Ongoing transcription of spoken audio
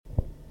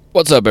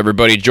What's up,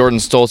 everybody? Jordan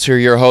Stoltz here,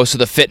 your host of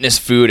the Fitness,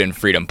 Food, and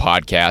Freedom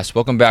Podcast.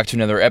 Welcome back to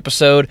another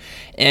episode,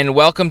 and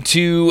welcome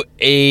to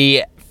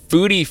a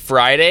Foodie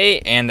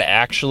Friday and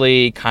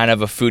actually kind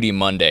of a Foodie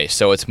Monday.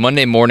 So it's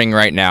Monday morning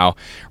right now,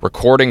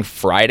 recording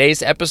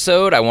Friday's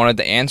episode. I wanted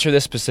to answer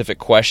this specific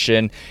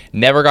question,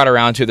 never got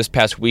around to this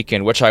past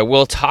weekend, which I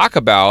will talk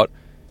about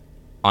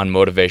on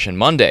Motivation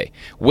Monday,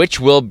 which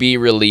will be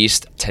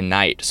released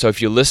tonight. So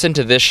if you listen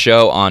to this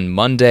show on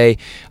Monday,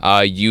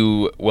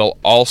 you will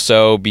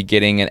also be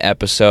getting an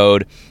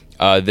episode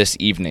this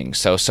evening.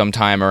 So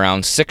sometime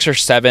around 6 or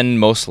 7,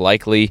 most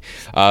likely,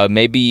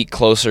 maybe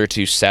closer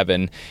to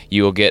 7,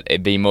 you will get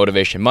the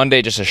Motivation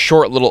Monday, just a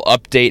short little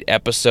update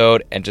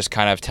episode and just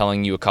kind of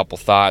telling you a couple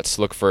thoughts.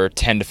 Look for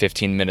 10 to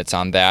 15 minutes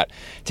on that.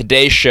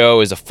 Today's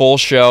show is a full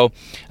show.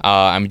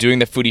 I'm doing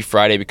the Foodie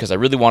Friday because I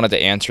really wanted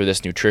to answer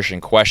this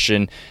nutrition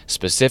question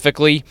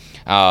specifically,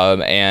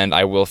 and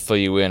I will fill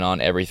you in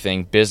on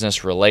everything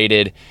business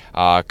related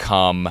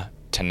come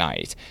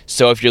tonight.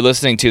 So if you're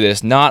listening to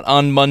this not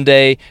on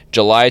Monday,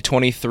 July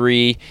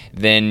 23,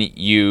 then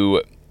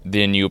you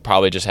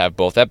probably just have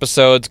both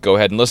episodes. Go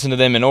ahead and listen to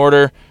them in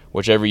order,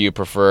 whichever you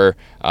prefer.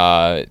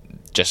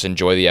 Just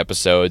enjoy the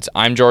episodes.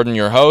 I'm Jordan,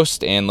 your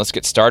host, and let's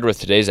get started with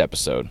today's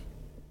episode.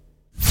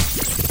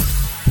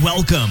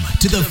 Welcome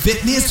to the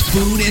Fitness,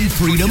 Food, and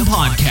Freedom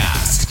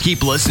Podcast.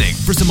 Keep listening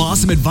for some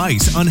awesome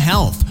advice on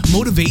health,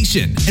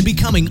 motivation, and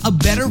becoming a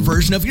better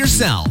version of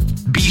yourself.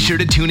 Be sure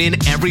to tune in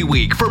every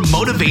week for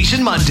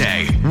Motivation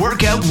Monday,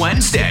 Workout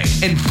Wednesday,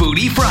 and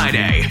Foodie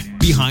Friday.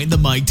 Behind the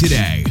mic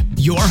today,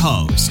 your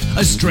host,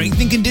 a strength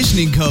and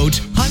conditioning coach,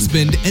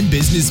 husband, and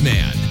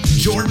businessman,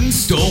 Jordan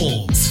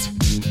Stoltz.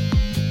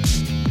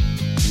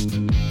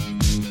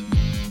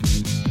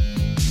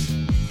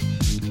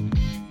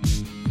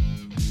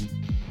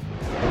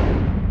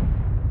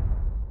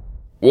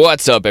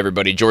 What's up,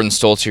 everybody? Jordan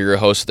Stoltz here, your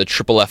host of the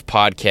Triple F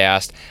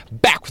Podcast,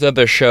 back with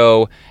another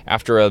show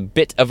after a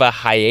bit of a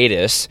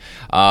hiatus,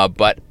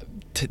 but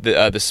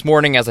this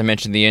morning, as I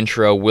mentioned in the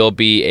intro, will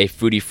be a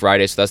Foodie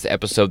Friday, so that's the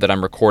episode that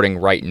I'm recording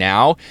right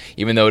now,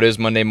 even though it is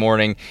Monday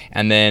morning,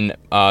 and then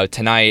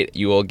tonight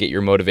you will get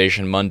your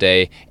Motivation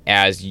Monday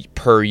as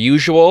per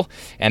usual,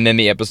 and then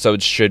the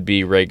episodes should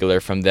be regular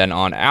from then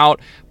on out,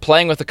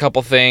 playing with a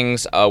couple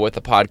things with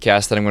the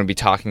podcast that I'm going to be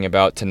talking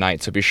about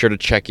tonight, so be sure to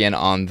check in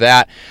on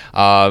that,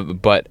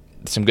 but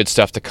some good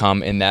stuff to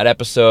come in that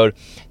episode.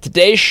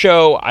 Today's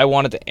show, I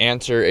wanted to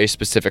answer a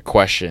specific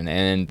question,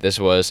 and this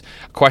was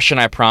a question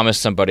I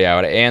promised somebody I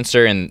would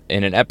answer in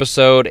an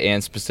episode,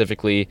 and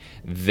specifically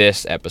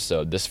this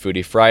episode, this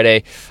Foodie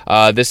Friday.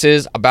 This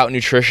is about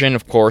nutrition,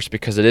 of course,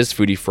 because it is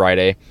Foodie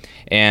Friday,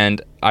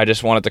 and I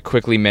just wanted to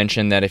quickly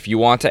mention that if you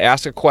want to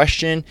ask a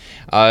question,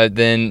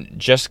 then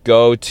just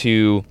go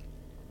to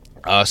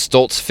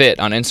Stoltz Fit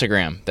on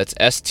Instagram. That's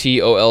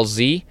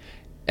STOLZ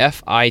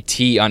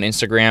FIT on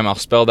Instagram. I'll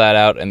spell that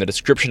out in the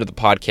description of the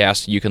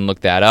podcast. You can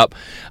look that up.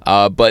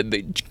 But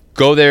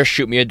go there,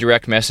 shoot me a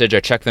direct message. I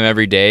check them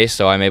every day,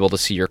 so I'm able to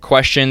see your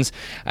questions,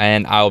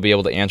 and I'll be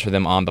able to answer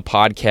them on the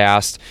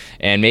podcast,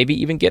 and maybe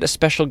even get a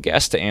special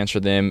guest to answer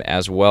them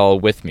as well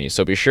with me.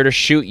 So be sure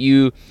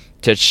to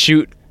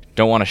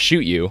don't want to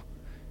shoot you.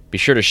 Be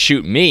sure to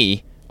shoot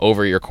me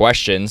over your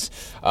questions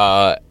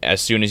as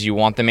soon as you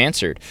want them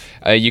answered.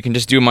 You can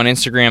just do them on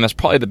Instagram. That's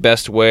probably the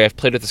best way. I've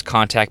played with this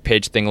contact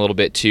page thing a little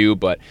bit too,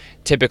 but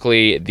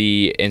typically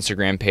the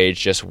Instagram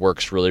page just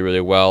works really, really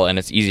well, and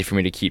it's easy for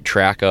me to keep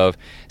track of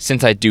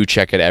since I do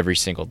check it every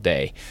single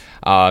day.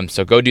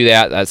 So go do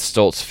that. That's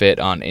Stoltz Fit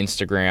on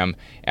Instagram.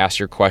 Ask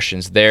your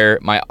questions there.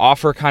 My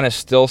offer kind of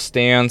still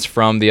stands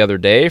from the other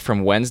day,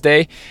 from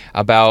Wednesday,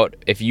 about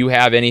if you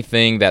have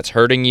anything that's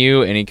hurting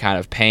you, any kind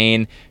of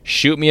pain,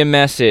 shoot me a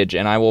message,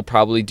 and I will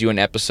probably do an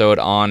episode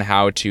on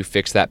how to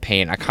fix that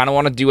pain. I kind of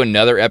want to do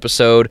another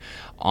episode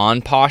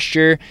on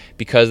posture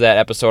because that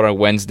episode on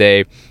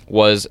Wednesday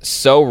was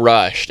so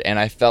rushed, and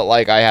I felt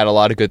like I had a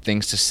lot of good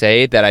things to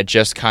say that I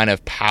just kind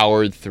of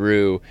powered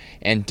through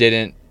and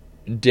didn't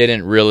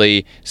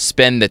really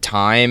spend the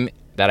time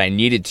that I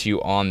needed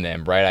to on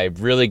them, right? I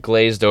really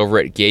glazed over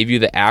it, gave you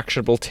the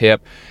actionable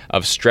tip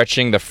of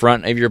stretching the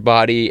front of your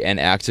body and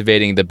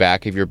activating the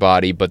back of your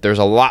body, but there's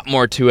a lot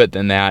more to it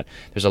than that.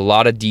 There's a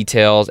lot of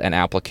details and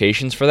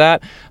applications for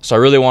that, so I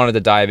really wanted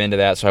to dive into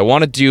that. So I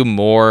want to do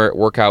more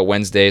Workout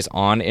Wednesdays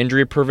on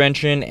injury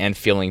prevention and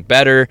feeling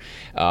better.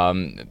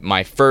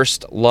 My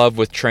first love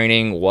with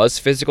training was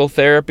physical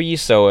therapy,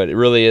 so it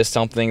really is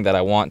something that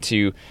I want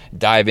to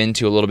dive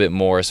into a little bit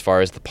more as far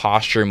as the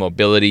posture,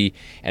 mobility,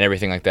 and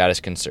everything like that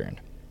is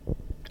concerned.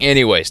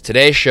 Anyways,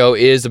 today's show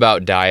is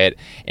about diet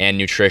and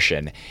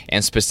nutrition,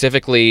 and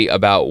specifically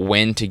about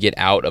when to get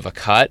out of a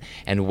cut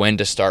and when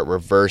to start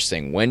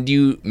reversing. When do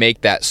you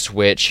make that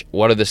switch?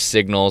 What are the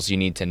signals you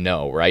need to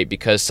know, right?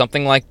 Because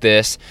something like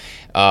this,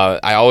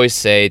 I always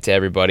say to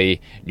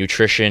everybody,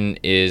 nutrition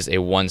is a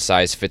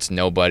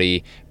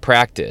one-size-fits-nobody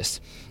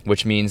practice,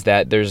 which means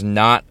that there's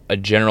not a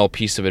general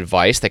piece of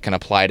advice that can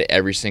apply to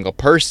every single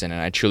person,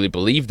 and I truly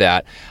believe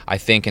that. I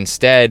think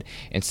instead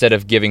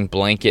of giving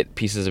blanket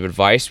pieces of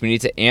advice, we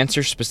need to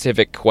answer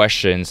specific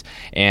questions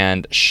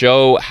and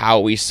show how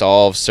we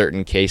solve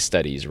certain case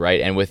studies,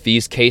 right? And with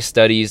these case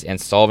studies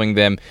and solving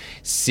them,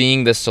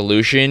 seeing the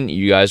solution,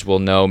 you guys will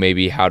know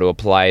maybe how to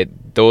apply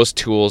those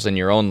tools in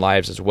your own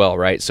lives as well,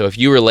 right? So if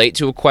you relate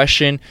to a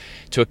question,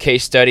 to a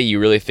case study, you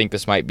really think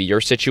this might be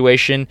your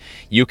situation,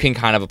 you can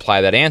kind of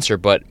apply that answer.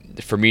 But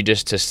for me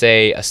just to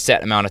say a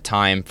set amount of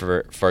time,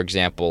 for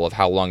example, of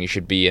how long you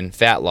should be in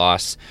fat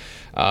loss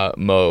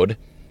mode,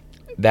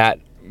 that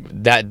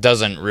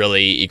doesn't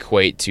really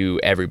equate to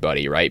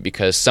everybody, right?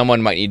 Because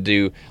someone might need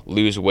to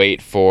lose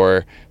weight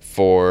for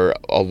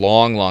a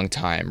long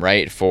time,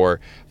 right? For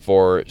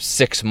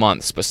 6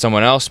 months, but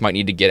someone else might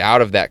need to get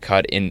out of that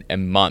cut in a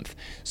month.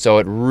 So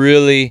it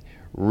really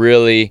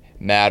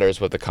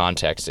matters what the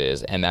context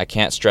is, and I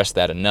can't stress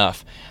that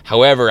enough.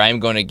 However, I'm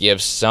going to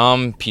give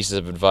some pieces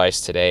of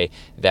advice today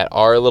that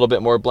are a little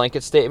bit more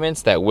blanket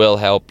statements that will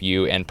help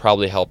you and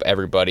probably help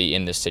everybody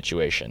in this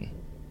situation.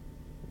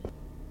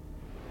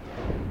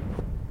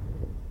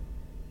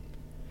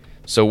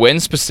 So when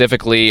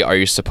specifically are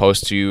you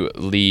supposed to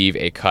leave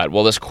a cut?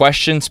 Well, this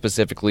question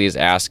specifically is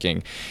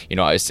asking,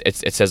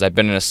 it says, I've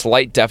been in a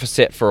slight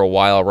deficit for a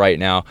while right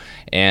now,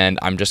 and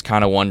I'm just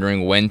kind of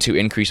wondering when to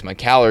increase my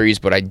calories,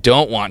 but I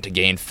don't want to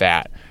gain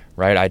fat,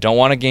 right? I don't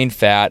want to gain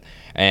fat,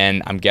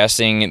 and I'm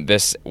guessing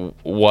this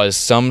was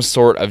some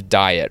sort of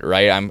diet,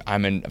 right?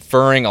 I'm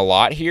inferring a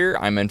lot here.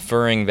 I'm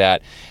inferring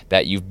that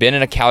you've been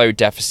in a calorie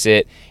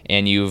deficit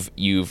and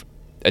you've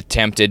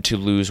attempted to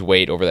lose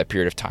weight over that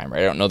period of time,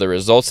 right? I don't know the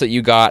results that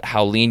you got,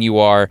 how lean you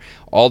are.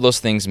 All those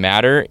things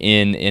matter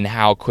in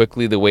how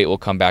quickly the weight will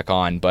come back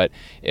on. But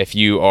if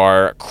you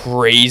are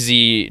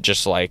crazy,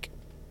 just like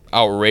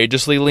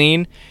outrageously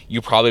lean, you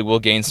probably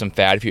will gain some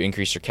fat if you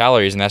increase your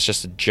calories, and that's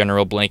just a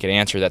general blanket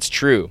answer that's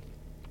true.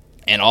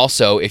 And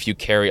also, if you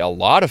carry a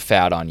lot of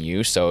fat on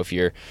you, so if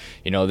you're,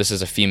 this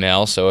is a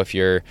female, so if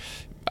you're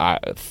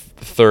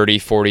 30,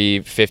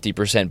 40,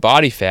 50%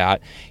 body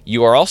fat,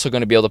 you are also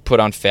going to be able to put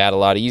on fat a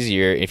lot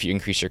easier if you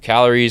increase your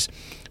calories,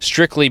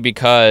 strictly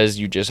because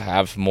you just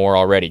have more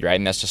already, right?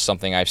 And that's just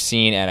something I've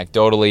seen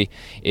anecdotally,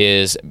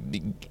 is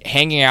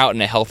hanging out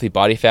in a healthy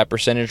body fat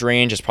percentage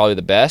range is probably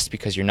the best,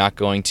 because you're not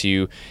going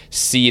to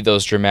see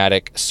those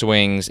dramatic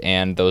swings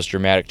and those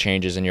dramatic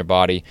changes in your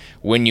body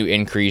when you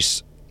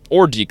increase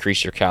or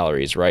decrease your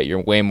calories, right?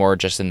 You're way more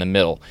just in the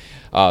middle.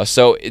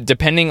 So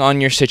depending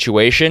on your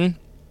situation,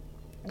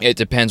 it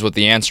depends what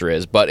the answer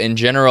is. But in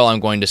general,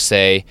 I'm going to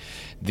say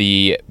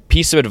the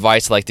piece of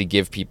advice I like to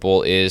give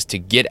people is to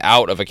get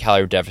out of a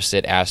calorie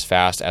deficit as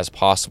fast as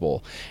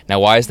possible. Now,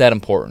 why is that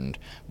important?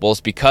 Well,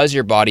 it's because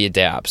your body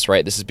adapts,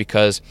 right? This is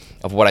because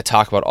of what I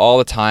talk about all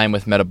the time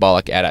with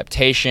metabolic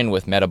adaptation,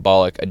 with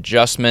metabolic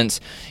adjustments.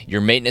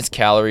 Your maintenance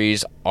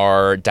calories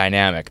are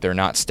dynamic. They're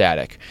not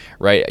static,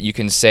 right? You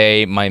can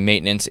say my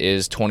maintenance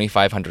is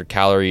 2,500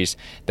 calories.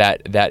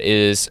 That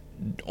is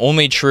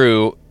only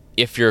true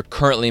if you're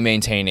currently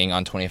maintaining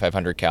on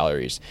 2,500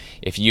 calories.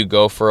 If you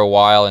go for a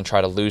while and try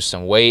to lose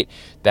some weight,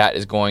 that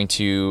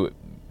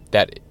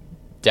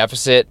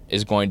deficit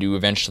is going to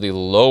eventually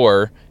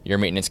lower your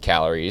maintenance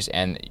calories,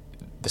 and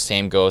the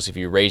same goes if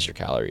you raise your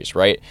calories,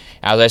 right?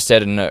 As I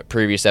said in a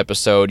previous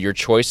episode, your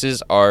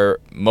choices are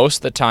most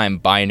of the time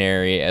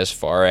binary as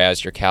far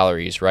as your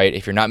calories, right?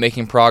 If you're not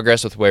making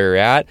progress with where you're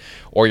at,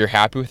 or you're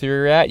happy with where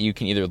you're at, you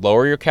can either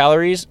lower your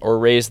calories or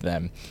raise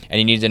them, and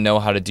you need to know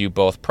how to do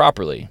both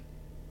properly.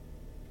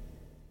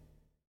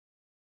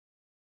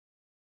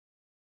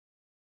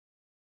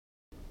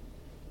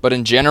 But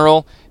in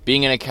general,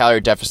 being in a calorie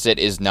deficit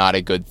is not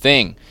a good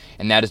thing.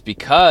 And that is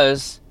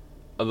because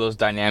of those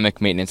dynamic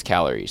maintenance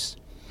calories,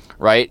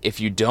 right? If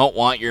you don't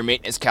want your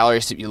maintenance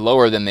calories to be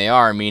lower than they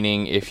are,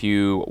 meaning if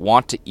you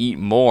want to eat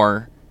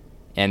more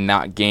and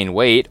not gain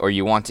weight, or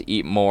you want to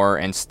eat more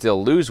and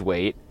still lose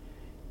weight,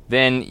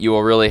 then you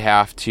will really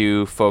have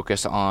to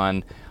focus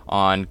on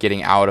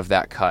getting out of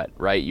that cut,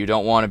 right? You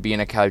don't want to be in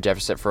a calorie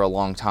deficit for a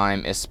long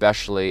time,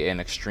 especially an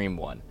extreme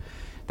one.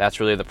 That's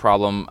really the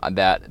problem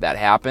that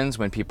happens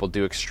when people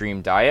do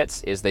extreme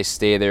diets, is they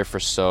stay there for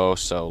so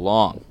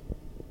long.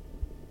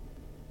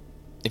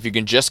 If you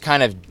can just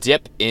kind of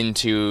dip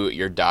into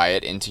your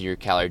diet, into your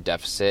calorie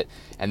deficit,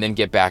 and then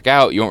get back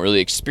out, you won't really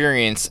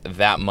experience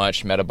that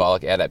much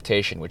metabolic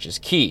adaptation, which is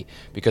key,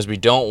 because we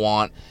don't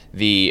want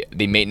the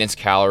maintenance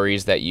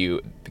calories that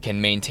you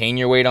can maintain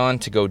your weight on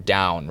to go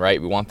down,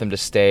 right? We want them to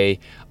stay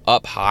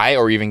up high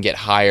or even get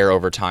higher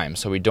over time.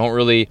 So we don't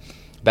really...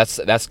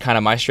 That's kind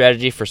of my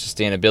strategy for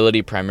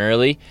sustainability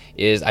primarily,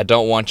 is I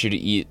don't want you to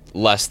eat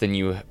less than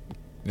you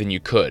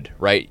could,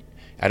 right?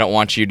 I don't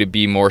want you to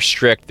be more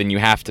strict than you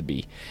have to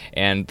be.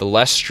 And the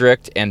less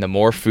strict and the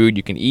more food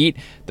you can eat,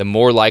 the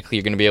more likely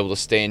you're going to be able to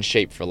stay in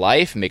shape for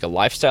life, make a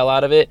lifestyle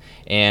out of it,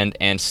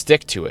 and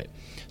stick to it.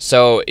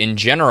 So in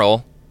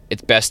general,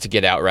 it's best to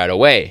get out right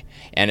away.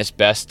 and it's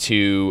best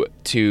to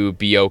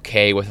be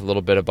okay with a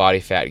little bit of body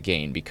fat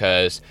gain,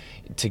 because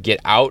to get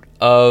out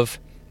of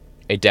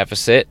a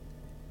deficit,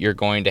 you're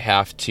going to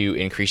have to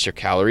increase your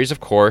calories, of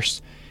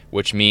course,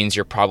 which means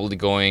you're probably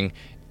going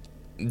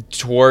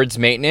towards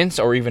maintenance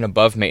or even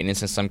above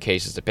maintenance in some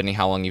cases, depending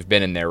how long you've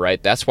been in there,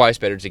 right? That's why it's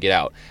better to get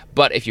out.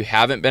 But if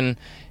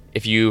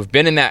you've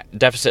been in that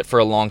deficit for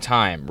a long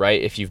time,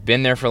 right? If you've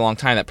been there for a long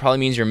time, that probably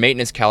means your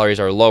maintenance calories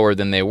are lower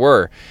than they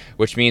were,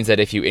 which means that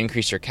if you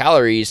increase your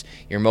calories,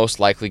 you're most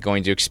likely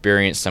going to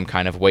experience some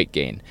kind of weight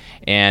gain.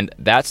 And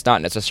that's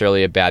not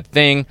necessarily a bad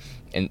thing.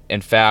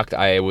 In fact,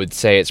 I would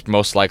say it's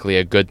most likely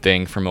a good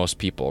thing for most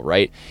people,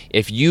 right?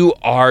 If you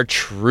are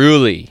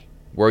truly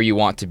where you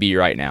want to be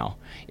right now,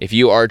 if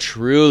you are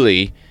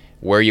truly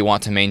where you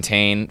want to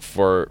maintain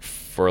for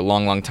a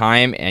long, long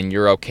time, and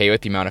you're okay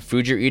with the amount of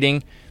food you're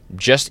eating,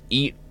 just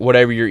eat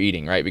whatever you're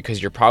eating, right? Because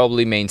you're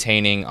probably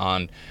maintaining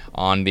on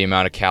the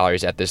amount of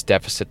calories at this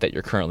deficit that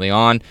you're currently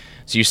on.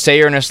 So you say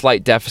you're in a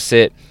slight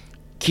deficit,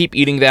 keep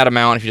eating that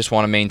amount. If you just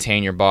want to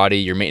maintain your body,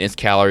 your maintenance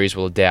calories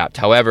will adapt.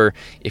 However,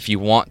 if you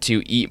want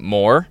to eat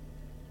more,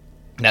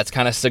 that's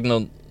kind of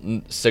signal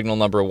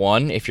number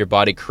one. If your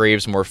body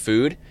craves more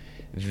food,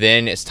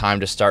 then it's time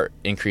to start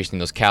increasing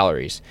those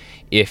calories.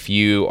 If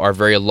you are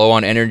very low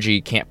on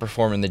energy, can't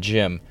perform in the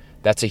gym,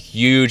 that's a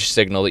huge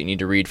signal that you need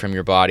to read from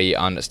your body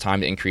on it's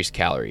time to increase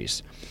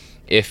calories.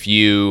 If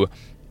you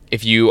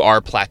are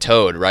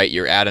plateaued, right,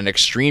 you're at an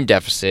extreme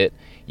deficit,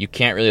 you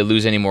can't really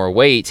lose any more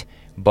weight,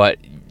 but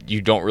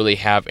you don't really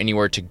have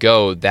anywhere to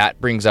go,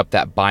 that brings up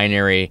that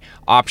binary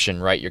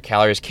option, right? Your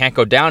calories can't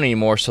go down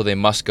anymore, so they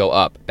must go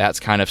up. That's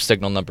kind of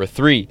signal number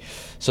 3.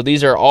 So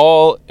these are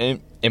all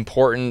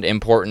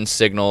important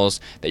signals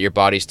that your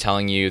body's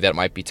telling you that it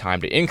might be time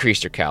to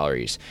increase your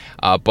calories.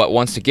 But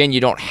once again,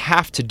 you don't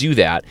have to do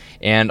that.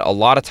 And a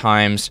lot of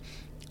times,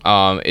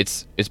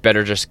 it's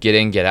better just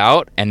get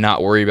out and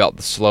not worry about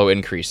the slow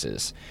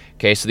increases.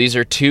 Okay, so these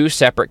are 2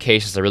 separate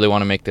cases. I really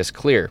want to make this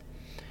clear.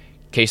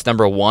 Case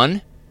number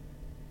 1,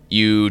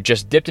 you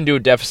just dipped into a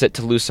deficit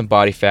to lose some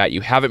body fat.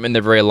 You haven't been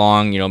there very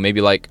long, maybe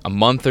like a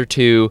month or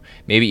 2,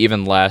 maybe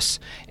even less,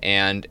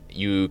 and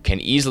you can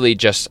easily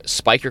just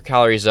spike your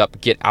calories up,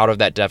 get out of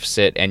that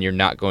deficit, and you're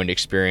not going to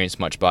experience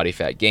much body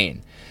fat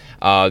gain.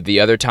 The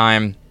other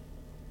time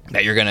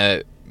that you're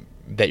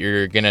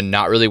gonna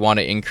not really want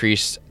to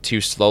increase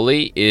too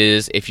slowly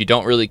is if you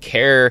don't really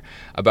care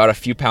about a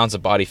few pounds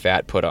of body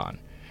fat put on,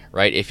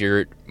 right? If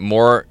you're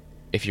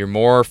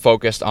more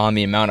focused on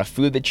the amount of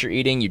food that you're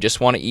eating, you just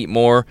want to eat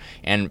more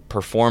and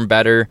perform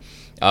better,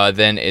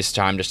 then it's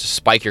time just to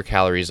spike your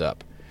calories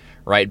up,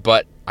 right?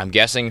 But I'm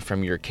guessing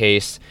from your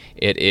case,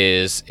 it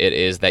is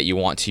that you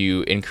want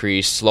to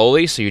increase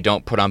slowly so you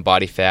don't put on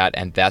body fat,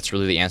 and that's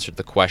really the answer to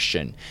the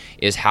question,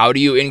 is how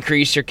do you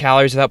increase your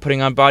calories without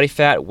putting on body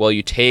fat? Well,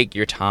 you take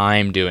your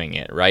time doing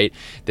it, right?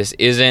 This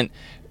isn't,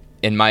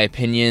 in my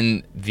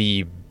opinion,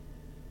 the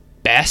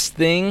best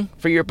thing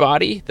for your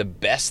body. The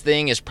best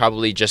thing is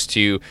probably just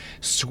to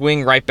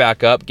swing right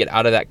back up, get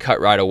out of that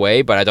cut right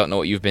away, but I don't know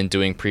what you've been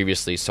doing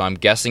previously, so I'm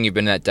guessing you've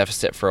been in that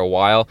deficit for a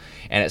while,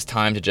 and it's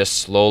time to just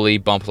slowly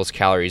bump those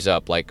calories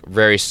up, like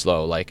very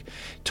slow, like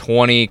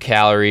 20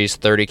 calories,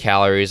 30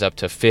 calories, up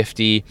to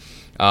 50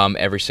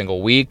 every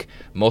single week,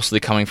 mostly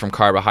coming from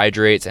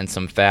carbohydrates and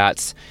some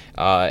fats,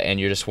 and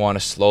you just want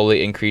to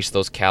slowly increase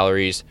those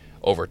calories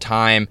over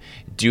time.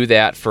 Do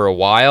that for a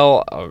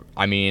while,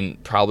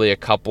 probably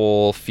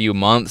a few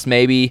months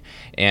maybe,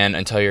 and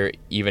until you're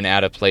even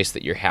at a place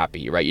that you're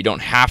happy, right? You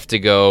don't have to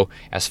go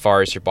as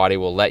far as your body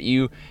will let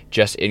you,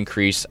 just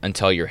increase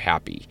until you're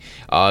happy.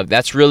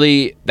 That's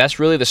really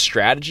the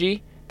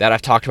strategy that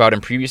I've talked about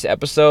in previous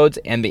episodes,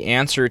 and the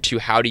answer to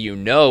how do you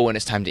know when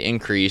it's time to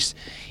increase,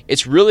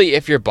 it's really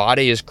if your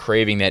body is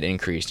craving that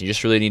increase. You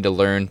just really need to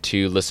learn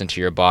to listen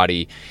to your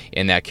body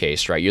in that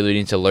case, right? You really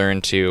need to learn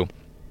to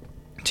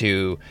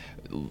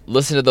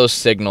listen to those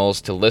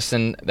signals, to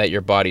listen that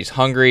your body's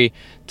hungry,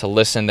 to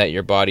listen that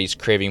your body's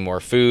craving more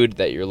food,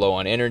 that you're low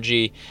on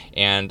energy,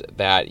 and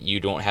that you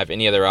don't have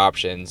any other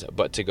options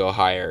but to go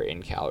higher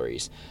in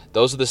calories.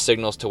 Those are the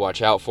signals to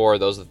watch out for.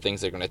 Those are the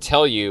things that are going to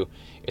tell you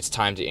it's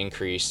time to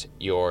increase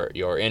your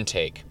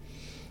intake.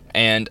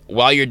 And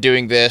while you're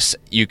doing this,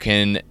 you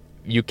can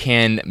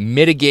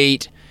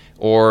mitigate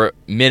or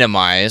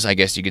minimize, I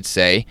guess you could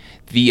say,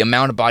 the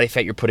amount of body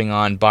fat you're putting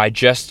on by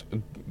just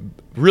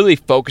really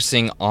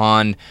focusing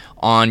on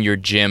your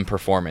gym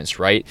performance,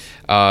 right?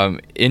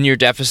 In your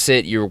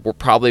deficit, you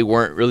probably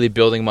weren't really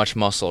building much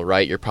muscle,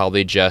 right? You're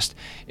probably just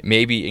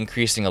maybe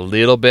increasing a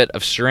little bit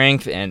of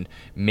strength, and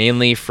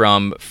mainly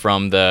from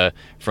the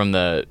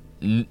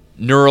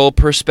neural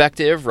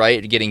perspective,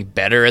 right? Getting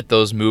better at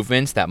those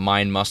movements, that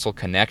mind-muscle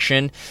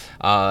connection.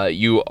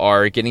 You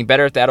are getting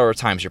better at that over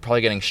time. So you're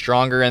probably getting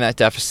stronger in that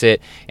deficit,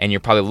 and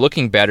you're probably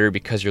looking better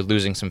because you're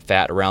losing some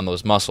fat around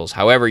those muscles.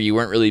 However, you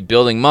weren't really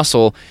building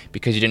muscle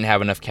because you didn't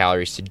have enough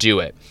calories to do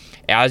it.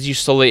 as you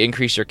slowly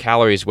increase your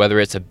calories, whether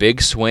it's a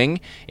big swing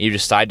and you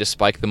decide to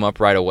spike them up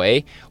right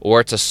away, or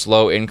it's a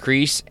slow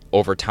increase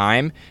over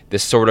time,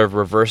 this sort of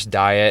reverse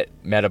diet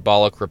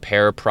metabolic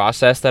repair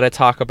process that I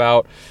talk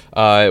about,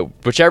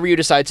 whichever you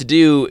decide to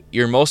do,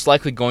 you're most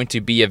likely going to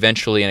be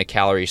eventually in a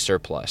calorie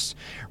surplus,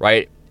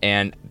 right?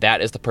 And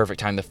that is the perfect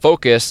time to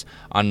focus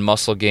on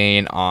muscle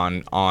gain,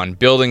 on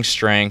building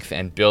strength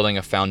and building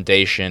a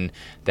foundation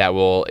that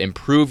will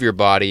improve your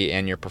body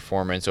and your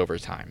performance over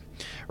time,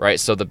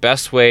 right? So the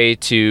best way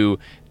to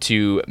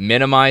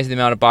minimize the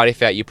amount of body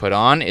fat you put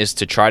on is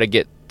to try to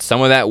get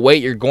some of that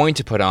weight you're going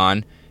to put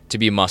on to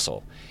be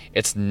muscle.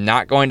 It's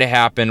not going to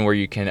happen where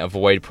you can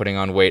avoid putting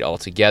on weight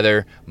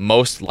altogether.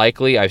 Most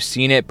likely, I've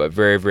seen it, but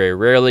very, very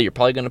rarely, you're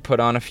probably going to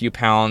put on a few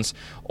pounds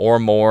or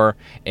more,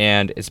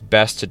 and it's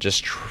best to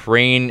just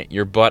train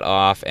your butt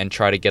off and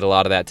try to get a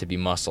lot of that to be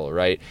muscle,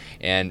 right?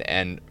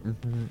 And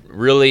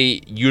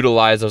really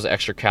utilize those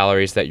extra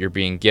calories that you're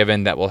being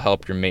given that will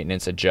help your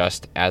maintenance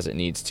adjust as it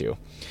needs to.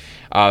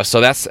 So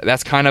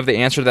that's kind of the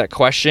answer to that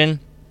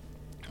question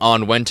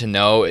on when to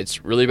know.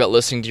 It's really about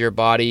listening to your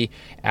body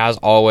as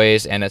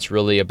always, and it's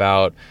really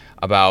about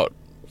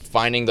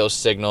finding those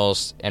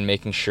signals and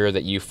making sure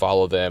that you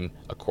follow them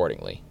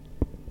accordingly.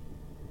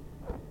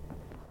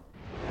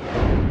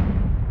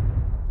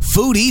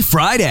 Foodie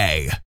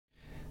Friday.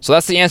 So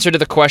that's the answer to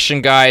the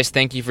question, guys.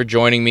 Thank you for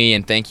joining me,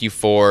 and thank you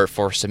for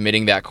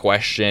submitting that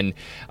question.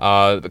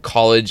 The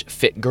College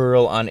Fit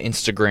Girl on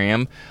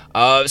Instagram.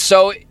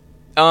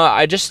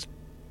 I just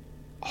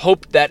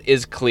hope that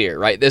is clear,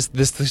 right?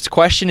 This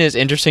question is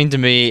interesting to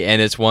me, and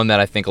it's one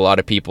that I think a lot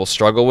of people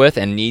struggle with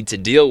and need to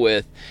deal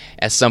with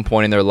at some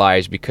point in their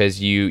lives,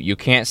 because you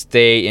can't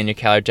stay in your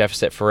calorie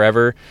deficit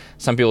forever.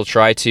 Some people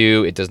try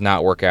to. It does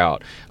not work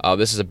out.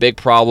 This is a big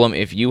problem.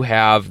 If you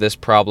have this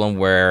problem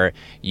where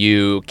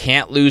you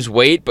can't lose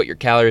weight but your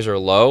calories are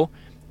low,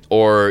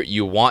 or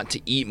you want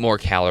to eat more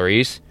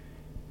calories,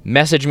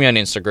 message me on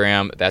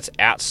Instagram. That's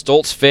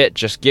 @StoltzFit.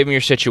 Just give me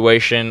your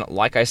situation.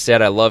 Like I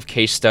said, I love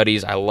case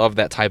studies. I love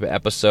that type of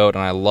episode,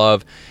 and I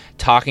love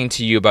talking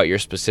to you about your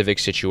specific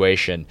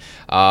situation.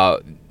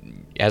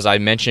 As I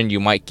mentioned, you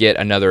might get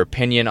another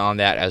opinion on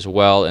that as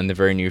well in the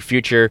very near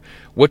future,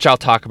 which I'll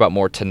talk about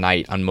more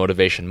tonight on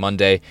Motivation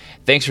Monday.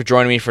 Thanks for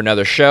joining me for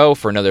another show,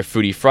 for another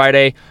Foodie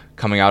Friday,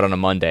 coming out on a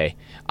Monday.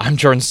 I'm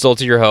Jordan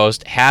Stoltz, your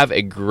host. Have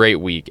a great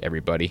week,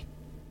 everybody.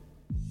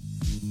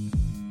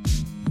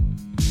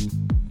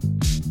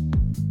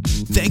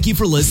 Thank you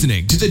for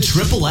listening to the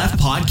Triple F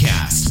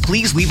Podcast.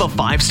 Please leave a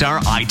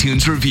 5-star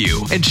iTunes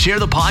review and share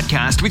the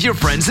podcast with your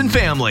friends and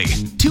family.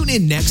 Tune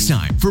in next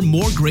time for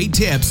more great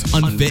tips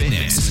on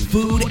fitness,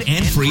 food,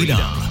 and freedom.